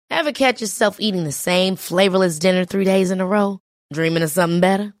Ever catch yourself eating the same flavorless dinner 3 days in a row? Dreaming of something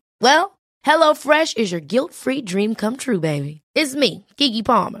better? Well, HelloFresh is your guilt-free dream come true, baby. It's me, Keke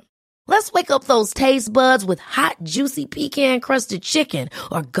Palmer. Let's wake up those taste buds with hot, juicy pecan-crusted chicken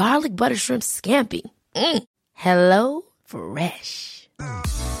or garlic butter shrimp scampi. Hello Fresh.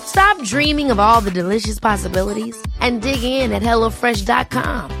 Stop dreaming of all the delicious possibilities and dig in at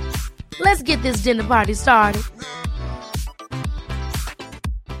HelloFresh.com. Let's get this dinner party started.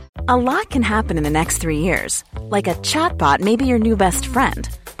 A lot can happen in the next 3 years. Like a chatbot may be your new best friend.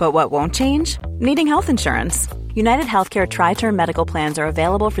 But what won't change? Needing health insurance. United Healthcare Tri-Term Medical Plans are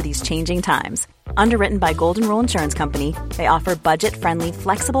available for these changing times. Underwritten by Golden Rule Insurance Company, they offer budget-friendly,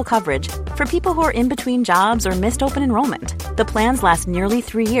 flexible coverage for people who are in between jobs or missed open enrollment. The plans last nearly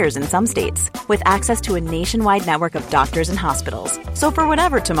 3 years in some states, with access to a nationwide network of doctors and hospitals. So for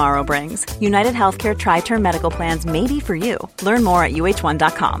whatever tomorrow brings, United Healthcare Tri-Term Medical Plans may be for you. Learn more at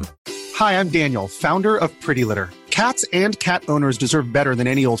uh1.com. Hi, I'm Daniel, founder of Pretty Litter. Cats and cat owners deserve better than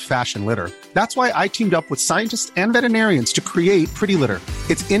any old-fashioned litter. That's why I teamed up with scientists and veterinarians to create Pretty Litter.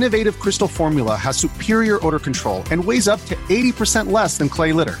 Its innovative crystal formula has superior odor control and weighs up to 80% less than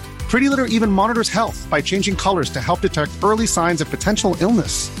clay litter. Pretty Litter even monitors health by changing colors to help detect early signs of potential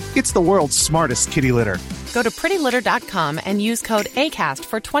illness. It's the world's smartest kitty litter. Go to prettylitter.com and use code ACAST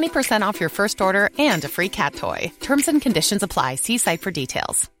for 20% off your first order and a free cat toy. Terms and conditions apply. See site for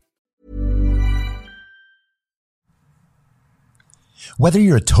details. Whether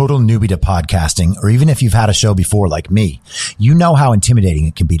you're a total newbie to podcasting or even if you've had a show before like me, you know how intimidating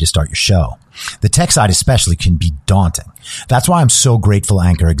it can be to start your show. The tech side especially can be daunting. That's why I'm so grateful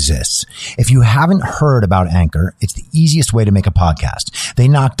Anchor exists. If you haven't heard about Anchor, it's the easiest way to make a podcast. They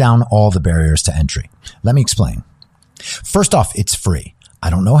knock down all the barriers to entry. Let me explain. First off, it's free. I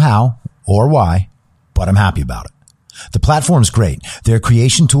don't know how or why, but I'm happy about it. The platform's great. There are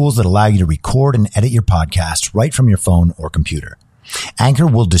creation tools that allow you to record and edit your podcast right from your phone or computer. Anchor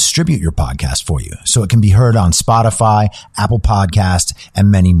will distribute your podcast for you so it can be heard on Spotify, Apple Podcasts,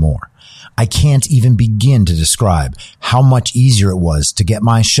 and many more. I can't even begin to describe how much easier it was to get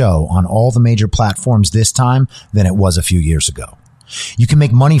my show on all the major platforms this time than it was a few years ago. You can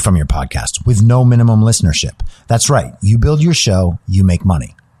make money from your podcast with no minimum listenership. That's right. You build your show, you make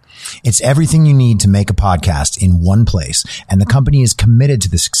money. It's everything you need to make a podcast in one place, and the company is committed to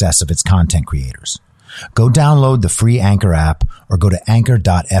the success of its content creators. Go download the free Anchor app or go to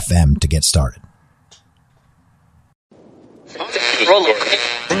anchor.fm to get started.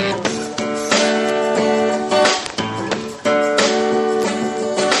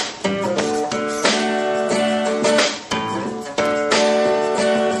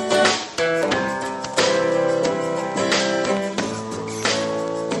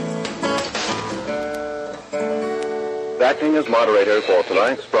 Acting as moderator for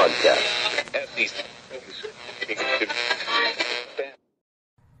tonight's broadcast.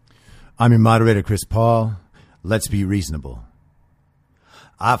 I'm your moderator, Chris Paul. Let's be reasonable.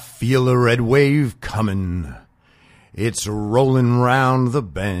 I feel a red wave coming. It's rolling round the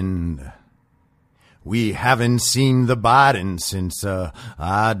bend. We haven't seen the Biden since,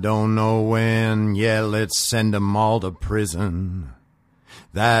 I don't know when. Yeah, let's send them all to prison.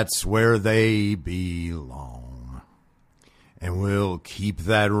 That's where they belong. And we'll keep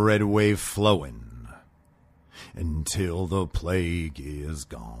that red wave flowing until the plague is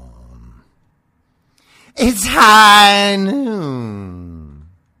gone. It's high noon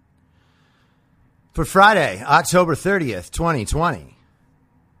for Friday, October 30th, 2020.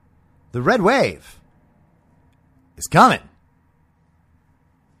 The red wave is coming.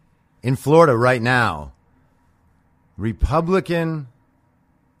 In Florida right now, Republican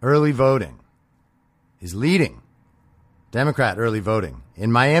early voting is leading Democrat early voting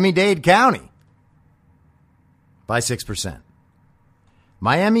in Miami-Dade County by 6%.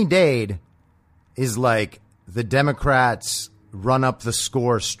 Miami-Dade is like the Democrats'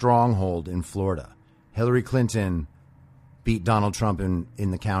 run-up-the-score stronghold in Florida. Hillary Clinton beat Donald Trump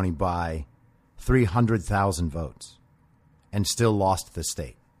in the county by 300,000 votes and still lost the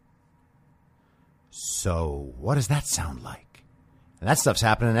state. So what does that sound like? And that stuff's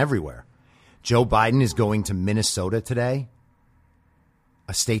happening everywhere. Joe Biden is going to Minnesota today,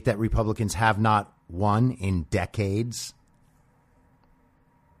 a state that Republicans have not won in decades.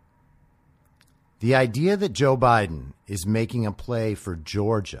 The idea that Joe Biden is making a play for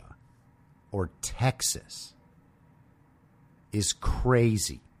Georgia or Texas is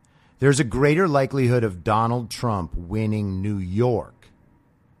crazy. There's a greater likelihood of Donald Trump winning New York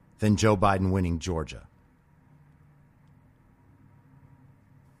than Joe Biden winning Georgia.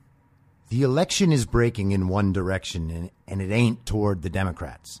 The election is breaking in one direction, and it ain't toward the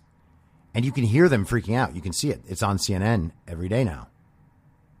Democrats. And you can hear them freaking out. You can see it. It's on CNN every day now.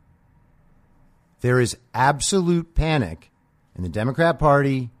 There is absolute panic in the Democrat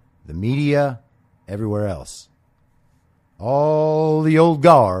Party, the media, everywhere else. All the old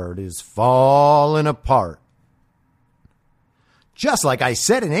guard is falling apart. Just like I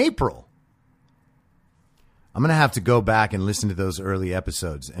said in April. I'm going to have to go back and listen to those early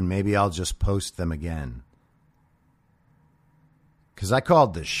episodes, and maybe I'll just post them again. Because I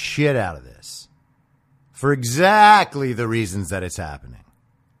called the shit out of this for exactly the reasons that it's happening.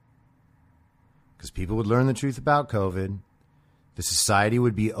 Because people would learn the truth about COVID. The society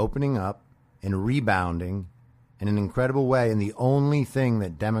would be opening up and rebounding in an incredible way. And the only thing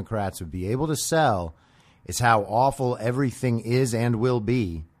that Democrats would be able to sell is how awful everything is and will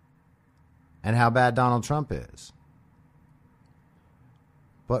be and how bad Donald Trump is.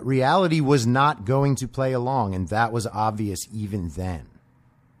 But reality was not going to play along, and that was obvious even then.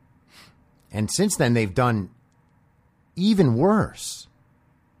 And since then, they've done even worse.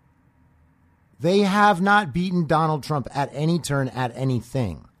 They have not beaten Donald Trump at any turn, at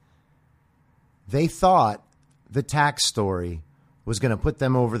anything. They thought the tax story was going to put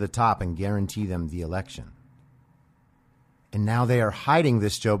them over the top and guarantee them the election. And now they are hiding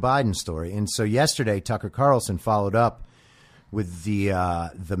this Joe Biden story. And so yesterday, Tucker Carlson followed up with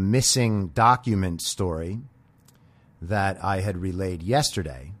the missing document story that I had relayed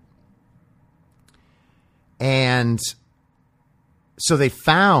yesterday. And so they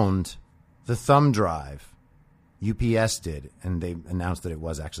found the thumb drive. UPS did, and they announced that it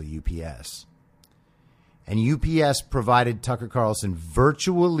was actually UPS. And UPS provided Tucker Carlson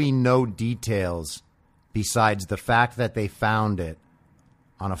virtually no details besides the fact that they found it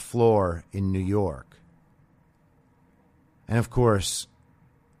on a floor in New York. And of course,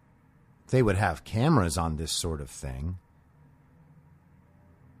 they would have cameras on this sort of thing.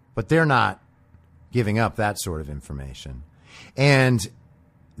 But they're not giving up that sort of information. And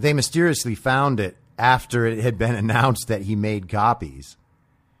they mysteriously found it after it had been announced that he made copies.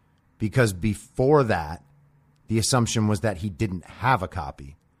 Because before that, the assumption was that he didn't have a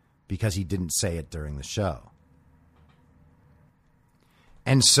copy because he didn't say it during the show.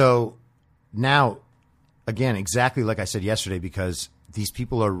 And so now, again, exactly like I said yesterday, because these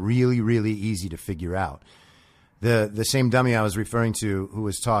people are really, really easy to figure out. The same dummy I was referring to who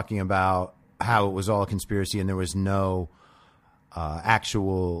was talking about how it was all a conspiracy and there was no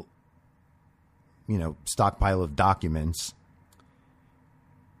actual, stockpile of documents,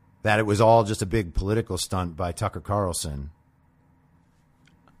 that it was all just a big political stunt by Tucker Carlson.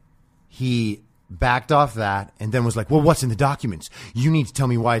 He backed off that and then was like, well, what's in the documents? You need to tell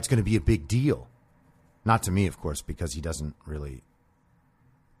me why it's going to be a big deal. Not to me, of course, because he doesn't really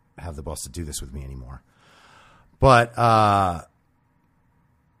have the balls to do this with me anymore. But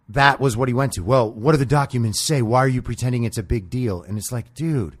that was what he went to. Well, what do the documents say? Why are you pretending it's a big deal? And it's like,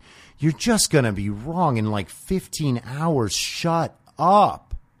 dude, you're just going to be wrong in like 15 hours. Shut up.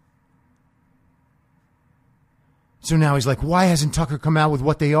 So now he's like, why hasn't Tucker come out with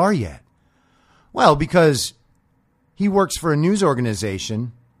what they are yet? Well, because he works for a news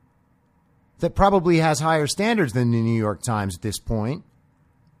organization that probably has higher standards than the New York Times at this point.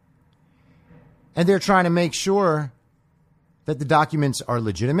 And they're trying to make sure that the documents are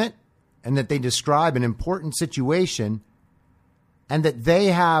legitimate and that they describe an important situation and that they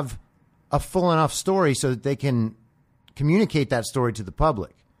have a full enough story so that they can communicate that story to the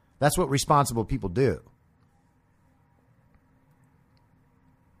public. That's what responsible people do.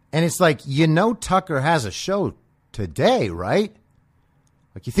 And it's like, Tucker has a show today, right?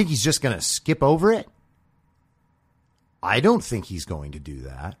 Like, you think he's just going to skip over it? I don't think he's going to do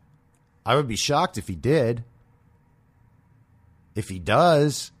that. I would be shocked if he did. If he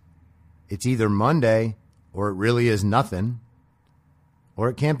does, it's either Monday or it really is nothing, or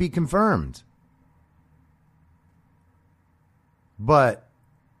it can't be confirmed. But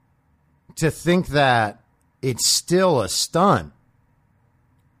to think that it's still a stunt,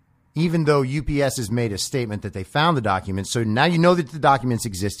 even though UPS has made a statement that they found the documents. So now you know that the documents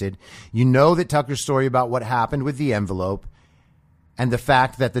existed. You know that Tucker's story about what happened with the envelope and the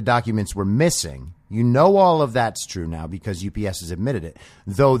fact that the documents were missing. You know all of that's true now because UPS has admitted it,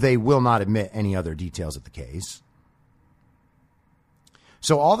 though they will not admit any other details of the case.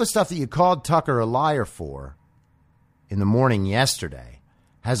 So all the stuff that you called Tucker a liar for in the morning yesterday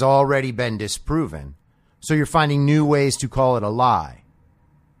has already been disproven. So you're finding new ways to call it a lie.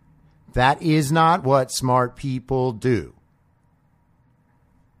 That is not what smart people do.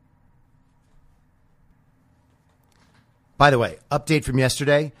 By the way, update from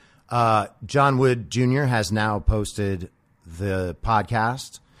yesterday. John Wood Jr. has now posted the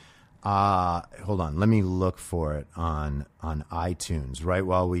podcast. Hold on. Let me look for it on iTunes right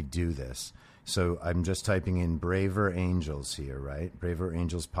while we do this. So I'm just typing in Braver Angels here, right? Braver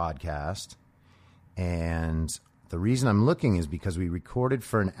Angels podcast. And the reason I'm looking is because we recorded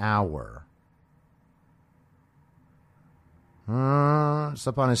for an hour. It's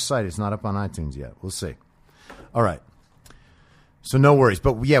up on his site. It's not up on iTunes yet. We'll see. All right. So no worries.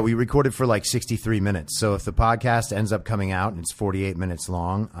 But yeah, we recorded for like 63 minutes. So if the podcast ends up coming out and it's 48 minutes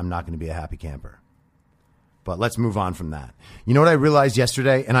long, I'm not going to be a happy camper. But let's move on from that. You know what I realized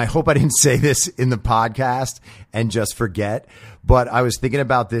yesterday? And I hope I didn't say this in the podcast and just forget. But I was thinking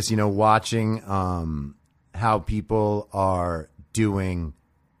about this, watching how people are doing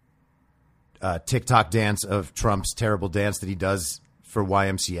TikTok dance of Trump's terrible dance that he does for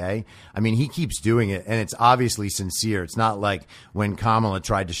YMCA. I mean, he keeps doing it, and it's obviously sincere. It's not like when Kamala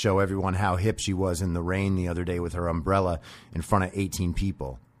tried to show everyone how hip she was in the rain the other day with her umbrella in front of 18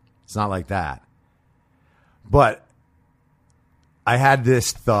 people. It's not like that. But I had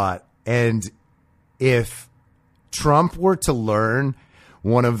this thought, and if Trump were to learn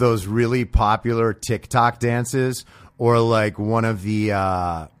one of those really popular TikTok dances, or like one of the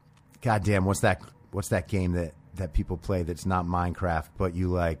goddamn, what's that game that people play that's not Minecraft, but you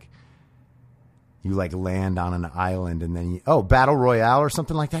land on an island and then Battle Royale or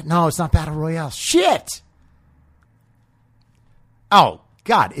something like that? No, it's not Battle Royale. Shit. Oh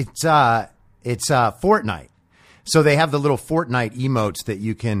God, it's Fortnite. So they have the little Fortnite emotes that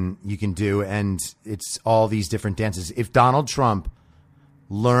you can do, and it's all these different dances. If Donald Trump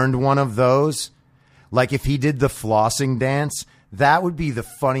learned one of those, like if he did the flossing dance, that would be the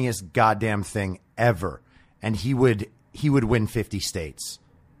funniest goddamn thing ever. And he would win 50 states.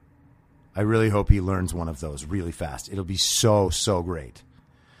 I really hope he learns one of those really fast. It'll be so great.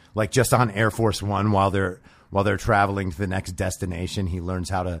 Like just on Air Force One while they're traveling to the next destination, he learns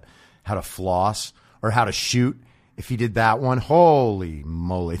how to floss or how to shoot. If he did that one, holy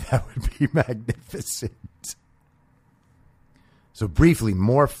moly, that would be magnificent. So briefly,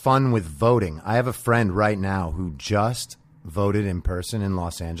 more fun with voting. I have a friend right now who just voted in person in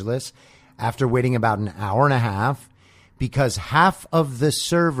Los Angeles after waiting about an hour and a half because half of the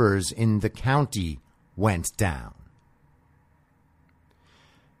servers in the county went down.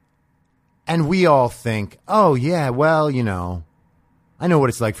 And we all think, oh, yeah, well, I know what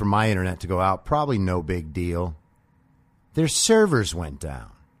it's like for my internet to go out. Probably no big deal. Their servers went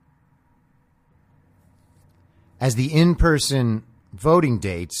down. As the in-person voting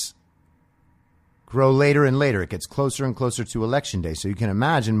dates grow later and later, it gets closer and closer to Election Day. So you can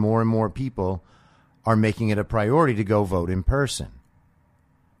imagine more and more people are making it a priority to go vote in person.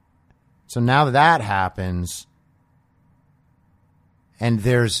 So now that happens, and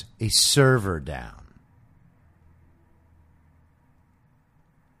there's a server down.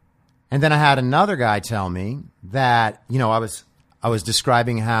 And then I had another guy tell me that, I was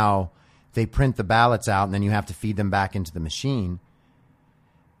describing how they print the ballots out and then you have to feed them back into the machine.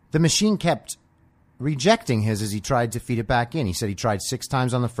 The machine kept rejecting his as he tried to feed it back in. He said he tried 6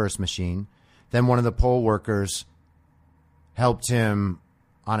 times on the first machine. Then one of the poll workers helped him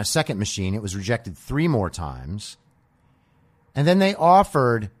on a second machine. It was rejected 3 more times. And then they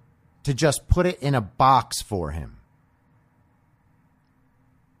offered to just put it in a box for him.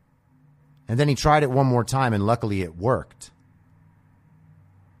 And then he tried it one more time, and luckily it worked.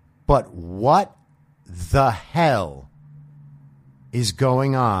 But what the hell is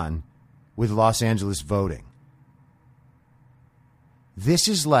going on with Los Angeles voting? This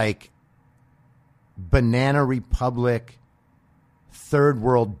is like banana republic, third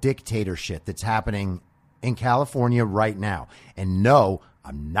world dictatorship that's happening in California right now. And no,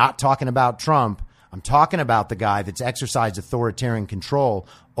 I'm not talking about Trump. I'm talking about the guy that's exercised authoritarian control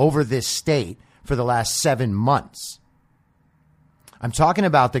over this state for the last 7 months. I'm talking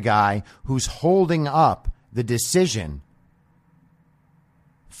about the guy who's holding up the decision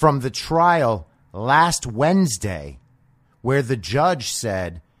from the trial last Wednesday where the judge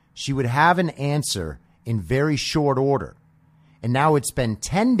said she would have an answer in very short order. And now it's been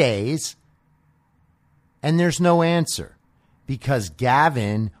 10 days and there's no answer because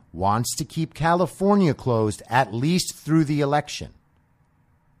Gavin wants to keep California closed at least through the election.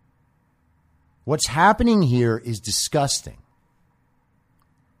 What's happening here is disgusting.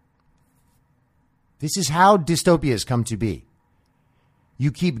 This is how dystopia has come to be.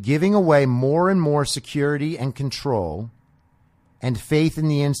 You keep giving away more and more security and control and faith in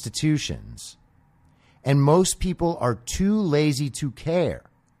the institutions, and most people are too lazy to care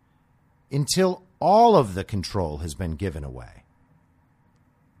until all of the control has been given away.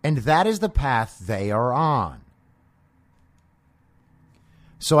 And that is the path they are on.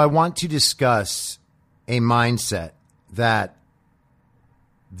 So I want to discuss a mindset that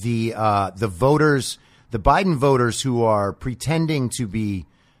the voters, the Biden voters who are pretending to be,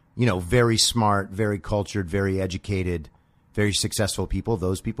 very smart, very cultured, very educated, very successful people,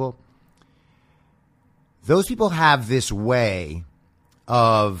 those people have this way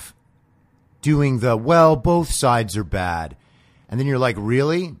of doing both sides are bad. And then you're like,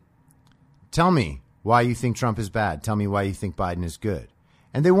 really? Tell me why you think Trump is bad. Tell me why you think Biden is good.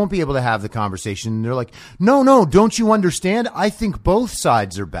 And they won't be able to have the conversation. They're like, no, don't you understand? I think both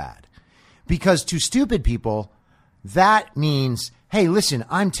sides are bad. Because to stupid people, that means, hey, listen,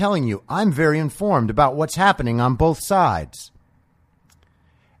 I'm telling you, I'm very informed about what's happening on both sides.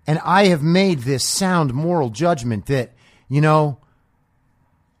 And I have made this sound moral judgment that,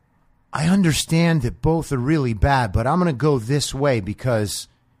 I understand that both are really bad, but I'm going to go this way because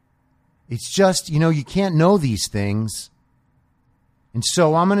it's just, you can't know these things. And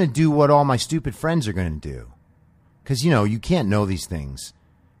so I'm going to do what all my stupid friends are going to do. Because, you can't know these things.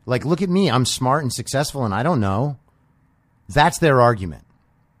 Like, look at me. I'm smart and successful and I don't know. That's their argument.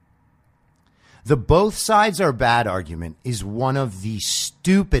 The both sides are bad argument is one of the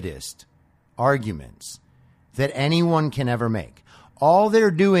stupidest arguments that anyone can ever make. All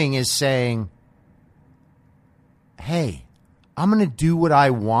they're doing is saying, hey, I'm going to do what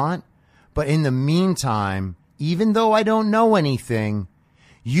I want. But in the meantime, even though I don't know anything,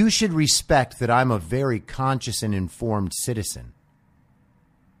 you should respect that I'm a very conscious and informed citizen.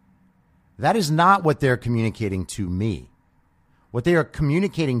 That is not what they're communicating to me. What they are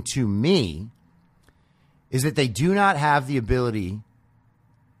communicating to me is that they do not have the ability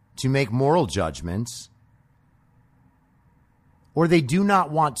to make moral judgments, or they do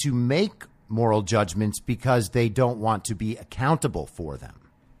not want to make moral judgments because they don't want to be accountable for them.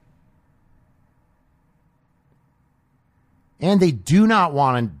 And they do not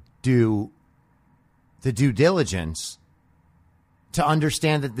want to do the due diligence to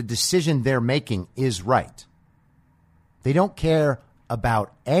understand that the decision they're making is right. They don't care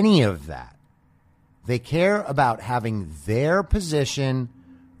about any of that. They care about having their position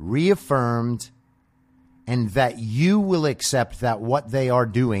reaffirmed and that you will accept that what they are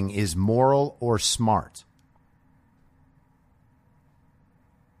doing is moral or smart.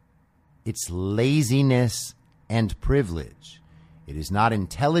 It's laziness and privilege. It is not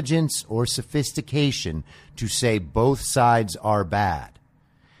intelligence or sophistication to say both sides are bad.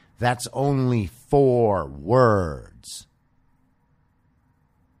 That's only 4 words.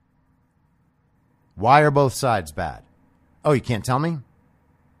 Why are both sides bad? Oh, you can't tell me?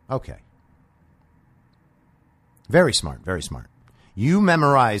 Okay. Very smart, very smart. You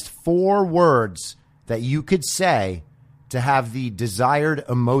memorized 4 words that you could say to have the desired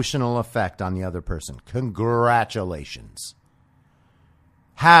emotional effect on the other person. Congratulations.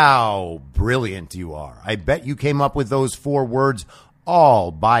 How brilliant you are. I bet you came up with those 4 words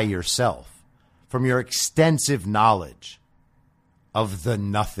all by yourself from your extensive knowledge of the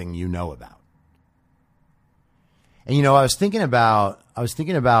nothing you know about. And, I was thinking about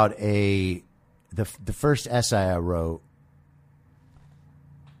the first essay I wrote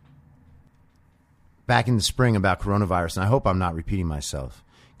back in the spring about coronavirus. And I hope I'm not repeating myself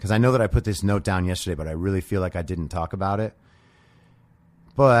because I know that I put this note down yesterday, but I really feel like I didn't talk about it.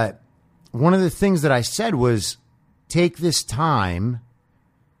 But one of the things that I said was take this time,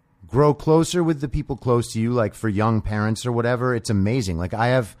 grow closer with the people close to you, like for young parents or whatever. It's amazing. Like I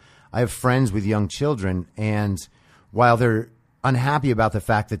have friends with young children, and while they're unhappy about the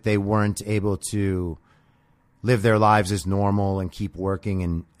fact that they weren't able to live their lives as normal and keep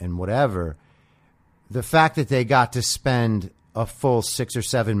working and whatever, the fact that they got to spend a full 6 or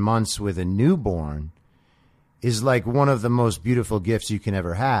 7 months with a newborn is like one of the most beautiful gifts you can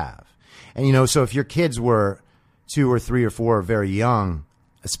ever have. And, so if your kids were 2 or 3 or 4 or very young,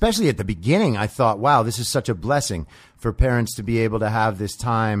 especially at the beginning, I thought, wow, this is such a blessing for parents to be able to have this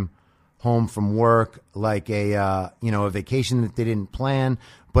time home from work, like a vacation that they didn't plan,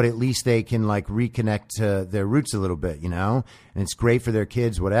 but at least they can like reconnect to their roots a little bit, and it's great for their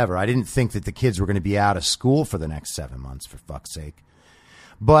kids, whatever. I didn't think that the kids were going to be out of school for the next 7 months, for fuck's sake.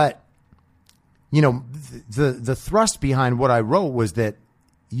 But, the thrust behind what I wrote was that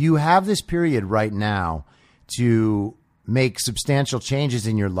you have this period right now to make substantial changes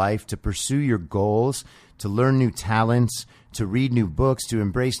in your life, to pursue your goals, to learn new talents, to read new books, to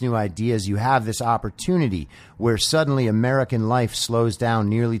embrace new ideas. You have this opportunity where suddenly American life slows down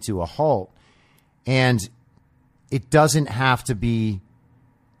nearly to a halt. And it doesn't have to be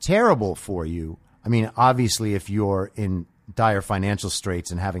terrible for you. I mean, obviously, if you're in dire financial straits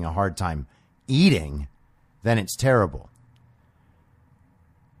and having a hard time eating, then it's terrible.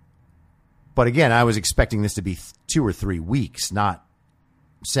 But again, I was expecting this to be 2 or 3 weeks, not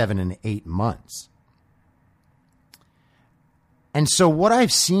 7 and 8 months. And so what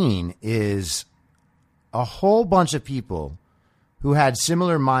I've seen is a whole bunch of people who had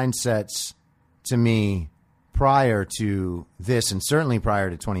similar mindsets to me prior to this, and certainly prior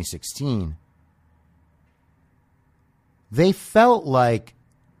to 2016. They felt like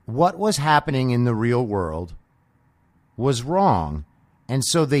what was happening in the real world was wrong. And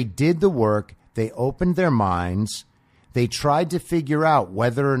so they did the work. They opened their minds. They tried to figure out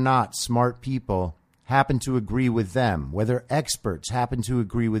whether or not smart people happen to agree with them, whether experts happen to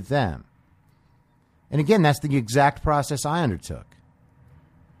agree with them. And again, that's the exact process I undertook.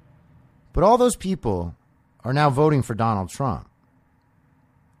 But all those people are now voting for Donald Trump.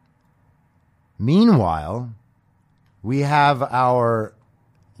 Meanwhile, we have our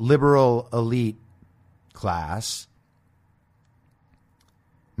liberal elite class,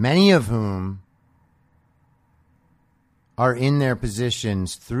 many of whom are in their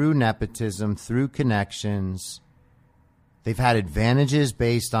positions through nepotism, through connections. They've had advantages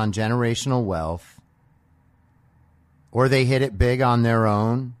based on generational wealth, or they hit it big on their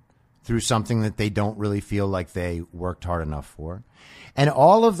own through something that they don't really feel like they worked hard enough for. And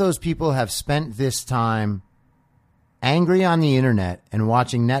all of those people have spent this time angry on the internet and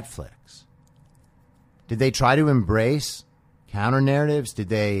watching Netflix. Did they try to embrace counter narratives? Did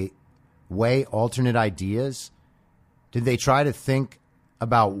they weigh alternate ideas? Did they try to think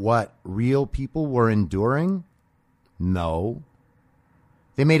about what real people were enduring? No.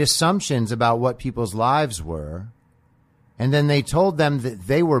 They made assumptions about what people's lives were, and then they told them that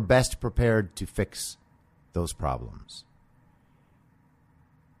they were best prepared to fix those problems.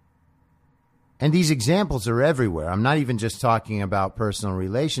 And these examples are everywhere. I'm not even just talking about personal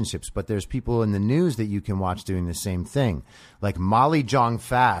relationships, but there's people in the news that you can watch doing the same thing. Like Molly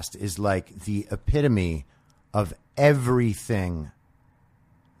Jong-Fast is like the epitome of everything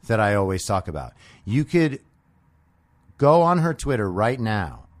that I always talk about. You could go on her Twitter right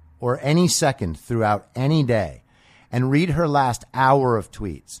now or any second throughout any day and read her last hour of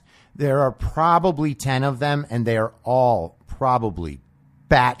tweets. There are probably 10 of them, and they are all probably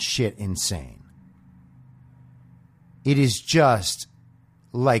batshit insane. It is just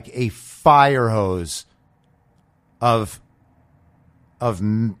like a fire hose of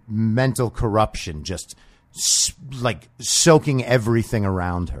mental corruption, just like soaking everything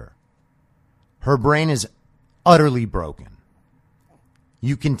around her. Her brain is utterly broken.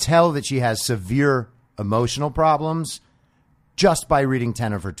 You can tell that she has severe emotional problems just by reading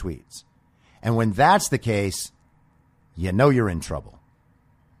 10 of her tweets. And when that's the case, you know you're in trouble.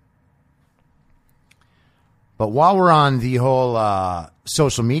 But while we're on the whole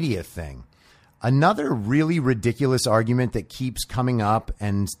social media thing, another really ridiculous argument that keeps coming up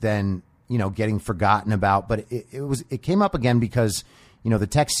and then, you know, getting forgotten about, but it came up again because, you know, the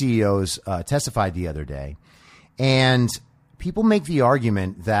tech CEOs testified the other day, and people make the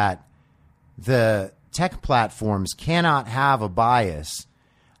argument that the tech platforms cannot have a bias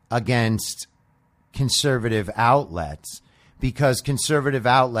against conservative outlets because conservative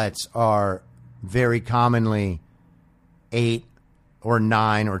outlets are very commonly 8 or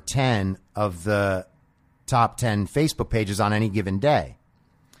 9 or 10 of the top 10 Facebook pages on any given day.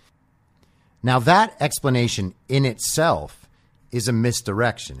 Now, that explanation in itself is a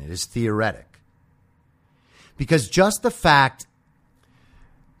misdirection. It is theoretic. Because just the fact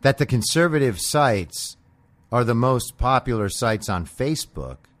that the conservative sites are the most popular sites on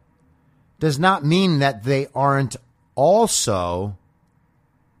Facebook does not mean that they aren't also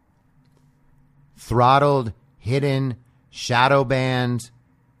throttled, hidden, shadow banned,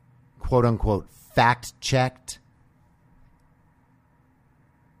 quote unquote, fact checked.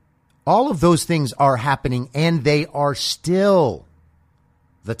 All of those things are happening, and they are still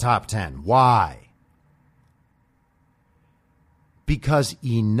the top 10. Why? Because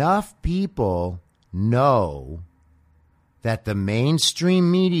enough people know that the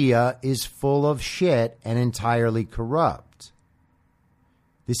mainstream media is full of shit and entirely corrupt.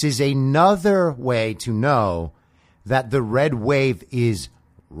 This is another way to know that the red wave is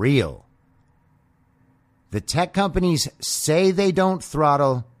real. The tech companies say they don't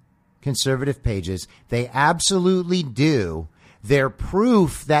throttle conservative pages. They absolutely do. Their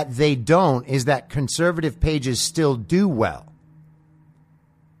proof that they don't is that conservative pages still do well.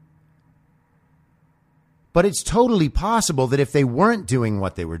 But it's totally possible that if they weren't doing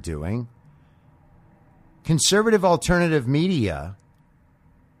what they were doing, conservative alternative media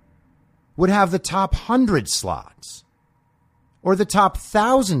would have the top 100 slots or the top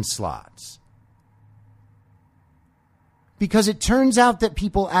 1,000 slots. Because it turns out that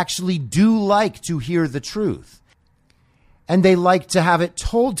people actually do like to hear the truth. And they like to have it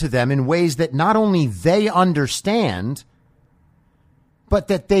told to them in ways that not only they understand, but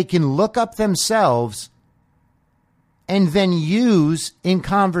that they can look up themselves and then use in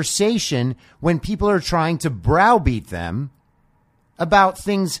conversation when people are trying to browbeat them about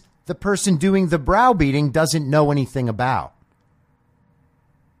things the person doing the browbeating doesn't know anything about.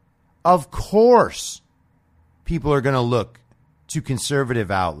 Of course, people are going to look to conservative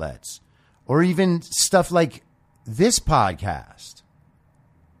outlets or even stuff like this podcast,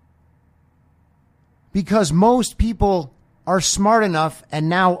 because most people are smart enough and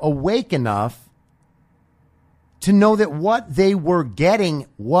now awake enough to know that what they were getting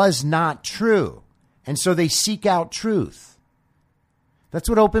was not true. And so they seek out truth. That's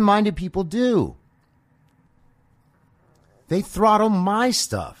what open-minded people do. They throttle my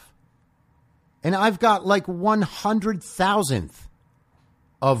stuff. And I've got like 100,000th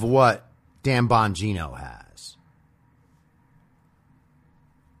of what Dan Bongino has.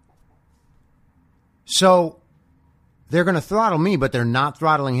 So they're going to throttle me, but they're not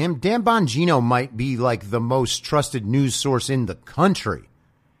throttling him. Dan Bongino might be like the most trusted news source in the country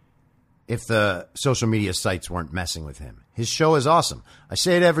if the social media sites weren't messing with him. His show is awesome. I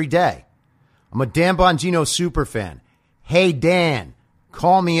say it every day. I'm a Dan Bongino super fan. Hey, Dan,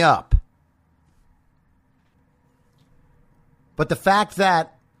 call me up. But the fact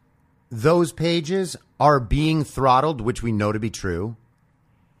that those pages are being throttled, which we know to be true,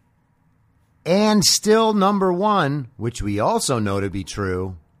 and still number one, which we also know to be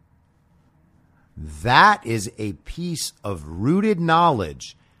true, that is a piece of rooted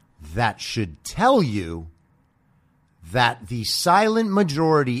knowledge that should tell you that the silent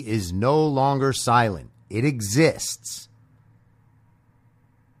majority is no longer silent. It exists.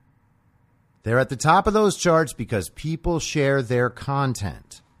 They're at the top of those charts because people share their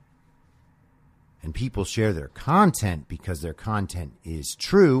content. And people share their content because their content is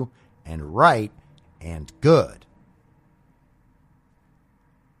true and right and good.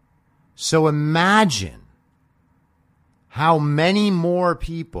 So imagine how many more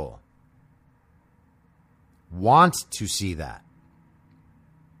people want to see that.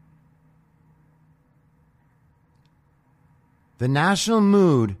 The national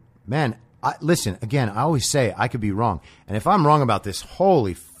mood, man, listen, again, I always say I could be wrong. And if I'm wrong about this,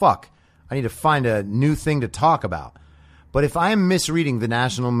 holy fuck, I need to find a new thing to talk about. But if I am misreading the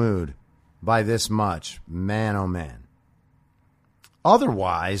national mood by this much, man, oh man.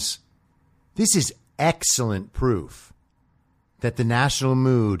 Otherwise, this is excellent proof that the national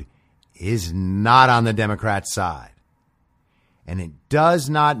mood is not on the Democrat side. And it does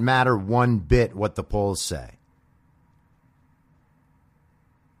not matter one bit what the polls say.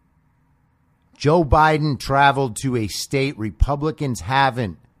 Joe Biden traveled to a state Republicans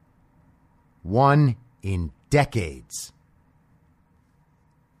haven't won in decades.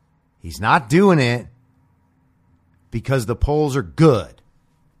 He's not doing it because the polls are good.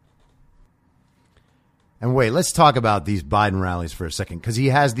 And wait, let's talk about these Biden rallies for a second, because he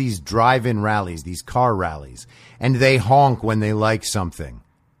has these drive-in rallies, these car rallies, and they honk when they like something.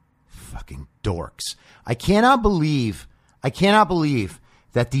 Fucking dorks. I cannot believe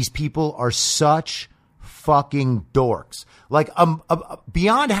that these people are such fucking dorks. Like,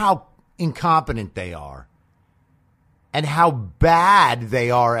 beyond how incompetent they are and how bad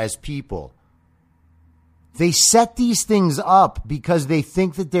they are as people, they set these things up because they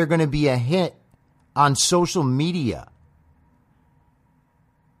think that they're going to be a hit on social media.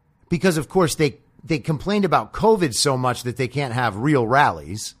 Because, of course, they complained about COVID so much that they can't have real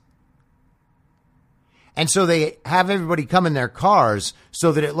rallies. And so they have everybody come in their cars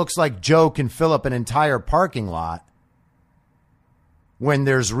so that it looks like Joe can fill up an entire parking lot when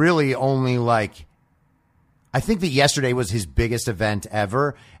there's really only like, I think that yesterday was his biggest event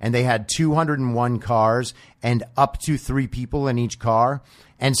ever, and they had 201 cars and up to 3 people in each car.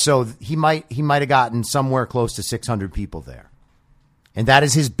 And so he might have gotten somewhere close to 600 people there. And that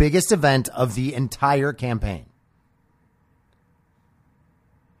is his biggest event of the entire campaign.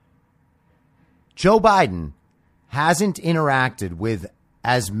 Joe Biden hasn't interacted with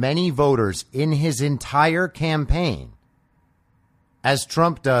as many voters in his entire campaign as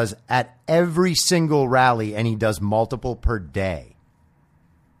Trump does at every single rally, and he does multiple per day.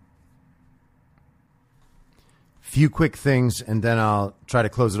 Few quick things, and then I'll try to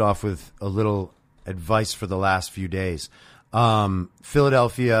close it off with a little advice for the last few days.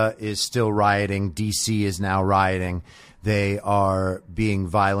 Philadelphia is still rioting. D.C. is now rioting. They are being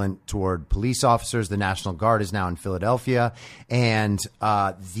violent toward police officers. The National Guard is now in Philadelphia. And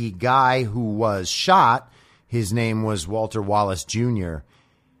the guy who was shot, his name was Walter Wallace Jr.,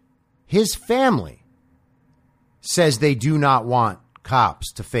 his family says they do not want cops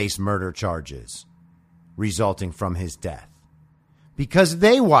to face murder charges resulting from his death because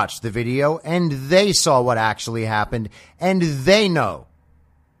they watched the video and they saw what actually happened and they know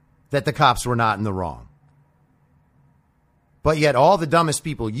that the cops were not in the wrong. But yet all the dumbest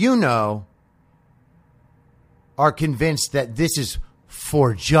people you know are convinced that this is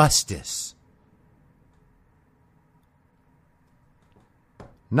for justice.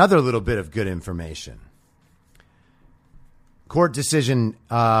 Another little bit of good information. Court decision,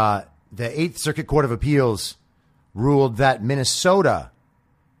 the 8th Circuit Court of Appeals ruled that Minnesota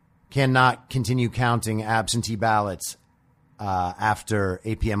cannot continue counting absentee ballots after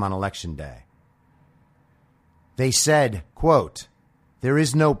 8 p.m. on Election Day. They said, quote, "There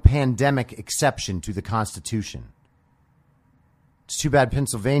is no pandemic exception to the Constitution." It's too bad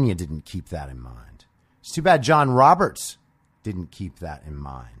Pennsylvania didn't keep that in mind. It's too bad John Roberts didn't keep that in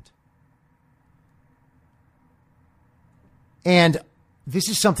mind. And this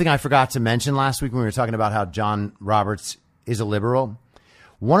is something I forgot to mention last week when we were talking about how John Roberts is a liberal.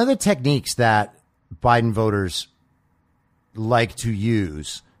 One of the techniques that Biden voters like to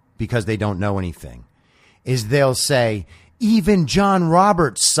use because they don't know anything is they'll say, even John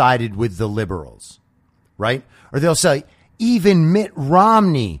Roberts sided with the liberals, right? Or they'll say, even Mitt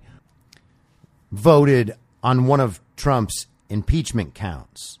Romney voted on one of Trump's impeachment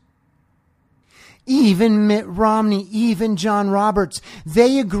counts. Even Mitt Romney, even John Roberts,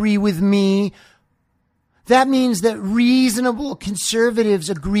 they agree with me. That means that reasonable conservatives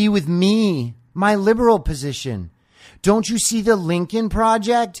agree with me, my liberal position. Don't you see the Lincoln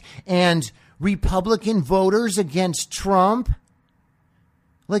Project and Republican voters against Trump?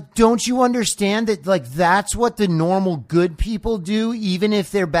 Like, don't you understand that, like, that's what the normal good people do, even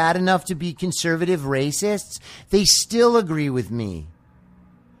if they're bad enough to be conservative racists? They still agree with me.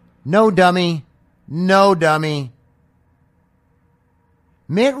 No, dummy. No, dummy.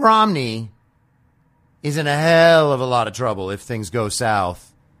 Mitt Romney is in a hell of a lot of trouble if things go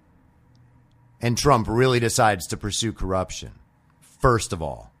south and Trump really decides to pursue corruption. First of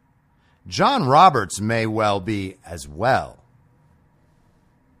all, John Roberts may well be as well.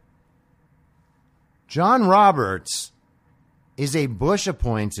 John Roberts is a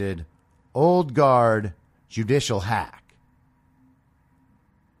Bush-appointed, old guard judicial hack.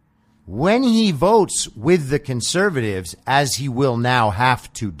 When he votes with the conservatives, as he will now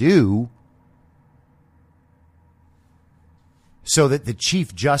have to do, so that the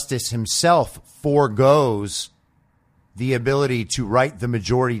Chief Justice himself forgoes the ability to write the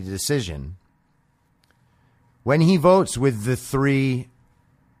majority decision, when he votes with the 3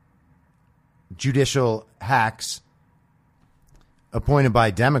 judicial hacks appointed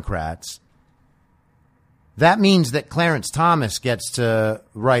by Democrats, that means that Clarence Thomas gets to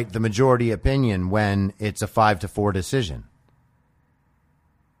write the majority opinion when it's a 5-4 decision.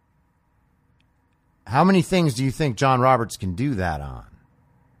 How many things do you think John Roberts can do that on?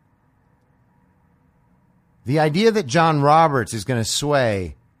 The idea that John Roberts is going to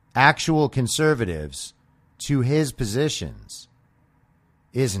sway actual conservatives to his positions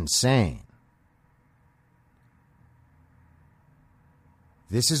is insane.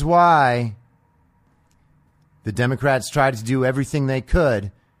 This is why the Democrats tried to do everything they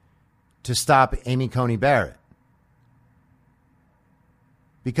could to stop Amy Coney Barrett.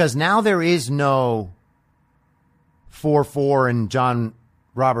 Because now there is no 4-4 and John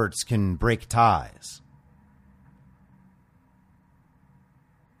Roberts can break ties.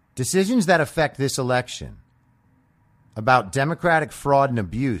 Decisions that affect this election about Democratic fraud and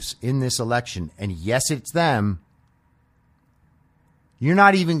abuse in this election, and yes, it's them, you're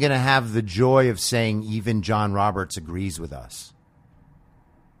not even going to have the joy of saying even John Roberts agrees with us.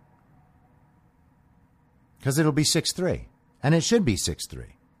 Because it'll be 6-3. And it should be 6-3.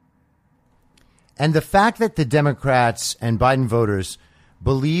 And the fact that the Democrats and Biden voters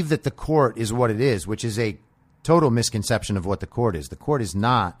believe that the court is what it is, which is a total misconception of what the court is. The court is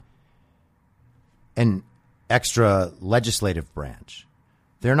not an extra legislative branch.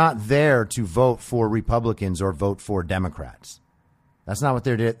 They're not there to vote for Republicans or vote for Democrats. That's not what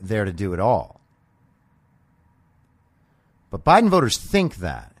they're there to do at all. But Biden voters think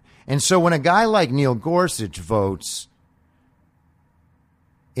that. And so when a guy like Neil Gorsuch votes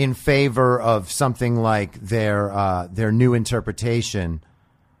in favor of something like their new interpretation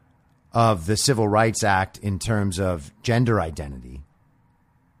of the Civil Rights Act in terms of gender identity,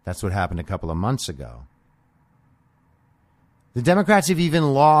 that's what happened a couple of months ago. The Democrats have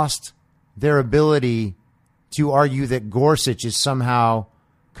even lost their ability to argue that Gorsuch is somehow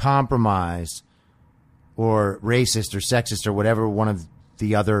compromised or racist or sexist or whatever one of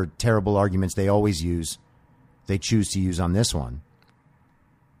the other terrible arguments they always use, they choose to use on this one.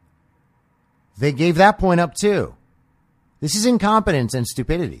 They gave that point up too. This is incompetence and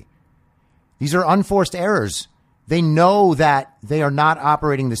stupidity. These are unforced errors. They know that they are not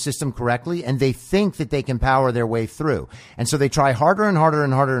operating the system correctly, and they think that they can power their way through. And so they try harder and harder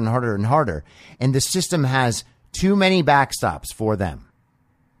and harder and harder and harder. And the system has too many backstops for them.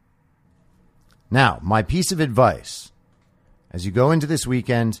 Now, my piece of advice, as you go into this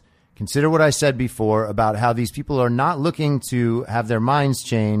weekend, consider what I said before about how these people are not looking to have their minds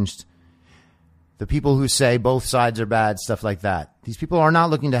changed. The people who say both sides are bad, stuff like that. These people are not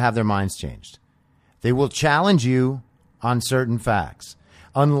looking to have their minds changed. They will challenge you on certain facts.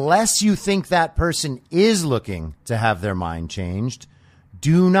 Unless you think that person is looking to have their mind changed,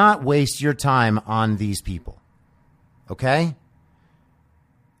 do not waste your time on these people. Okay?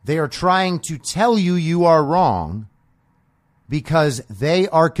 They are trying to tell you you are wrong because they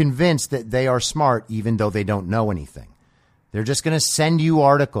are convinced that they are smart even though they don't know anything. They're just going to send you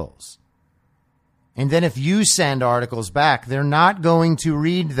articles. And then if you send articles back, they're not going to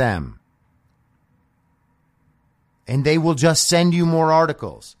read them. And they will just send you more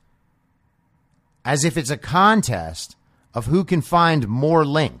articles. As if it's a contest of who can find more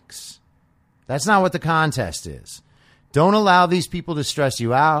links. That's not what the contest is. Don't allow these people to stress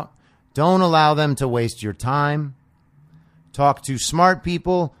you out. Don't allow them to waste your time. Talk to smart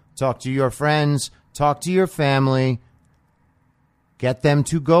people. Talk to your friends. Talk to your family. Get them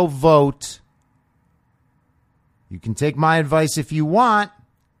to go vote. You can take my advice if you want.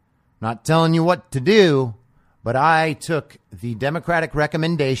 I'm not telling you what to do, but I took the Democratic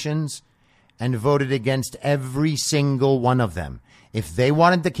recommendations and voted against every single one of them. If they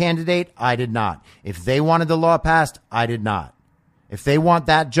wanted the candidate, I did not. If they wanted the law passed, I did not. If they want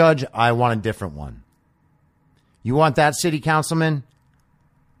that judge, I want a different one. You want that city councilman?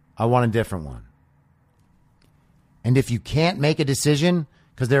 I want a different one. And if you can't make a decision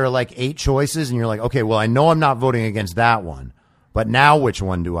because there are like 8 choices and you're like, okay, well, I know I'm not voting against that one, but now which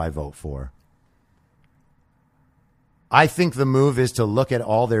one do I vote for? I think the move is to look at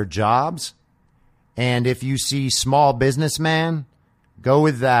all their jobs. And if you see small businessman, go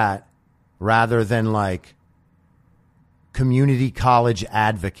with that rather than like community college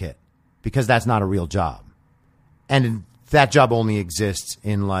advocate, because that's not a real job. And that job only exists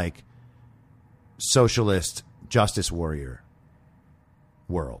in like socialist justice warrior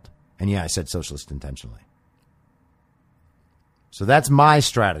world. And yeah, I said socialist intentionally. So that's my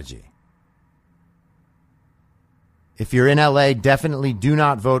strategy. If you're in LA, definitely do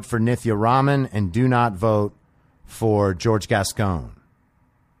not vote for Nithya Raman and do not vote for George Gascon.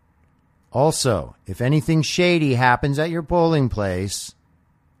 Also, if anything shady happens at your polling place,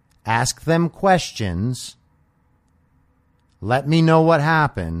 ask them questions. Let me know what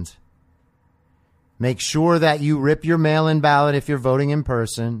happened. Make sure that you rip your mail-in ballot if you're voting in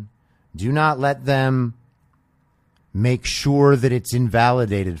person. Do not let them make sure that it's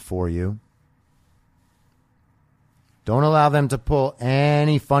invalidated for you. Don't allow them to pull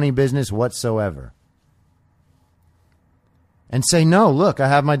any funny business whatsoever. And say, no, look, I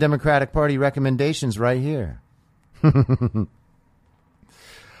have my Democratic Party recommendations right here.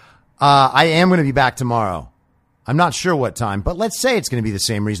 I am going to be back tomorrow. I'm not sure what time, but let's say it's going to be the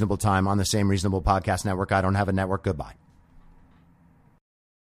same reasonable time on the same reasonable podcast network. I don't have a network. Goodbye.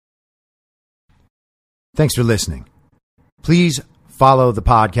 Thanks for listening. Please follow the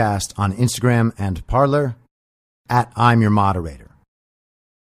podcast on Instagram and Parler at I'm Your Moderator.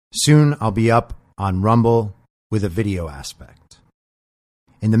 Soon I'll be up on Rumble with a video aspect.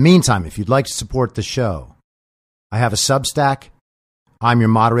 In the meantime, if you'd like to support the show, I have a Substack,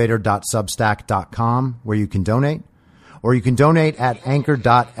 I'mYourModerator.substack.com, where you can donate, or you can donate at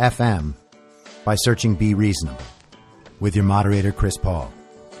Anchor.fm by searching Be Reasonable with your moderator, Chris Paul.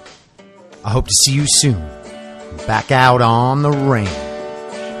 I hope to see you soon, back out on the range.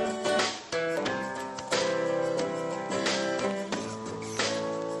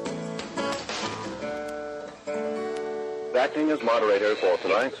 Acting as moderator for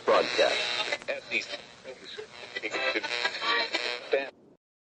tonight's broadcast.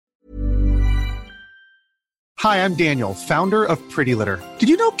 Hi, I'm Daniel, founder of Pretty Litter. Did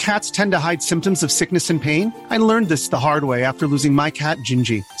you know cats tend to hide symptoms of sickness and pain? I learned this the hard way after losing my cat,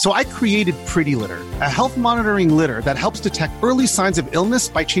 Gingy. So I created Pretty Litter, a health monitoring litter that helps detect early signs of illness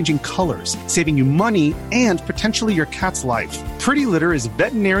by changing colors, saving you money and potentially your cat's life. Pretty Litter is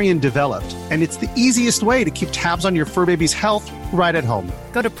veterinarian developed, and it's the easiest way to keep tabs on your fur baby's health right at home.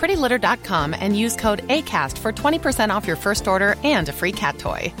 Go to prettylitter.com and use code ACAST for 20% off your first order and a free cat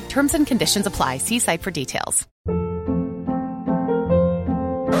toy. Terms and conditions apply. See site for details.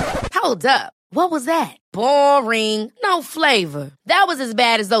 Hold up. What was that? Boring. No flavor. That was as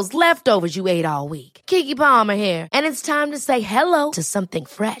bad as those leftovers you ate all week. Keke Palmer here, and it's time to say hello to something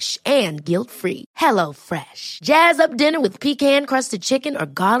fresh and guilt-free. Hello Fresh. Jazz up dinner with pecan-crusted chicken or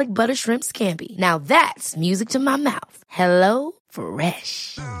garlic butter shrimp scampi. Now that's music to my mouth. Hello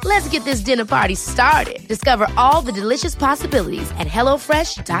Fresh. Let's get this dinner party started. Discover all the delicious possibilities at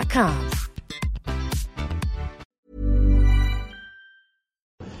HelloFresh.com.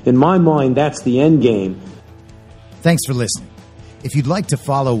 In my mind, that's the end game. Thanks for listening. If you'd like to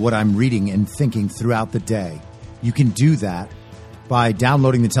follow what I'm reading and thinking throughout the day, you can do that by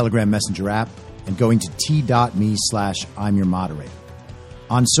downloading the Telegram Messenger app and going to t.me/I'm your moderator.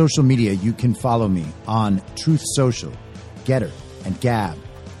 On social media, you can follow me on Truth Social, Getter, and Gab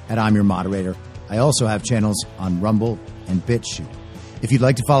at I'm your moderator. I also have channels on Rumble and BitChute. If you'd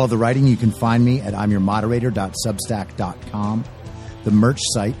like to follow the writing, you can find me at imyourmoderator.substack.com. The merch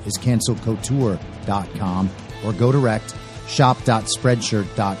site is cancelcouture.com or go direct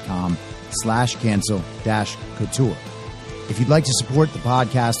shop.spreadshirt.com/cancel-couture. If you'd like to support the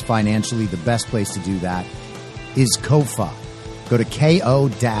podcast financially, the best place to do that is Ko-Fi. Go to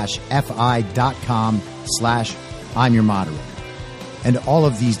ko-fi.com/I'm your moderator. And all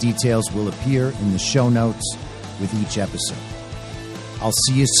of these details will appear in the show notes with each episode. I'll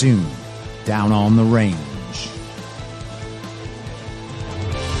see you soon down on the range.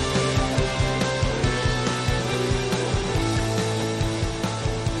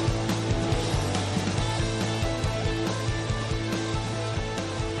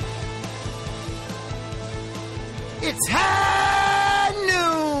 It's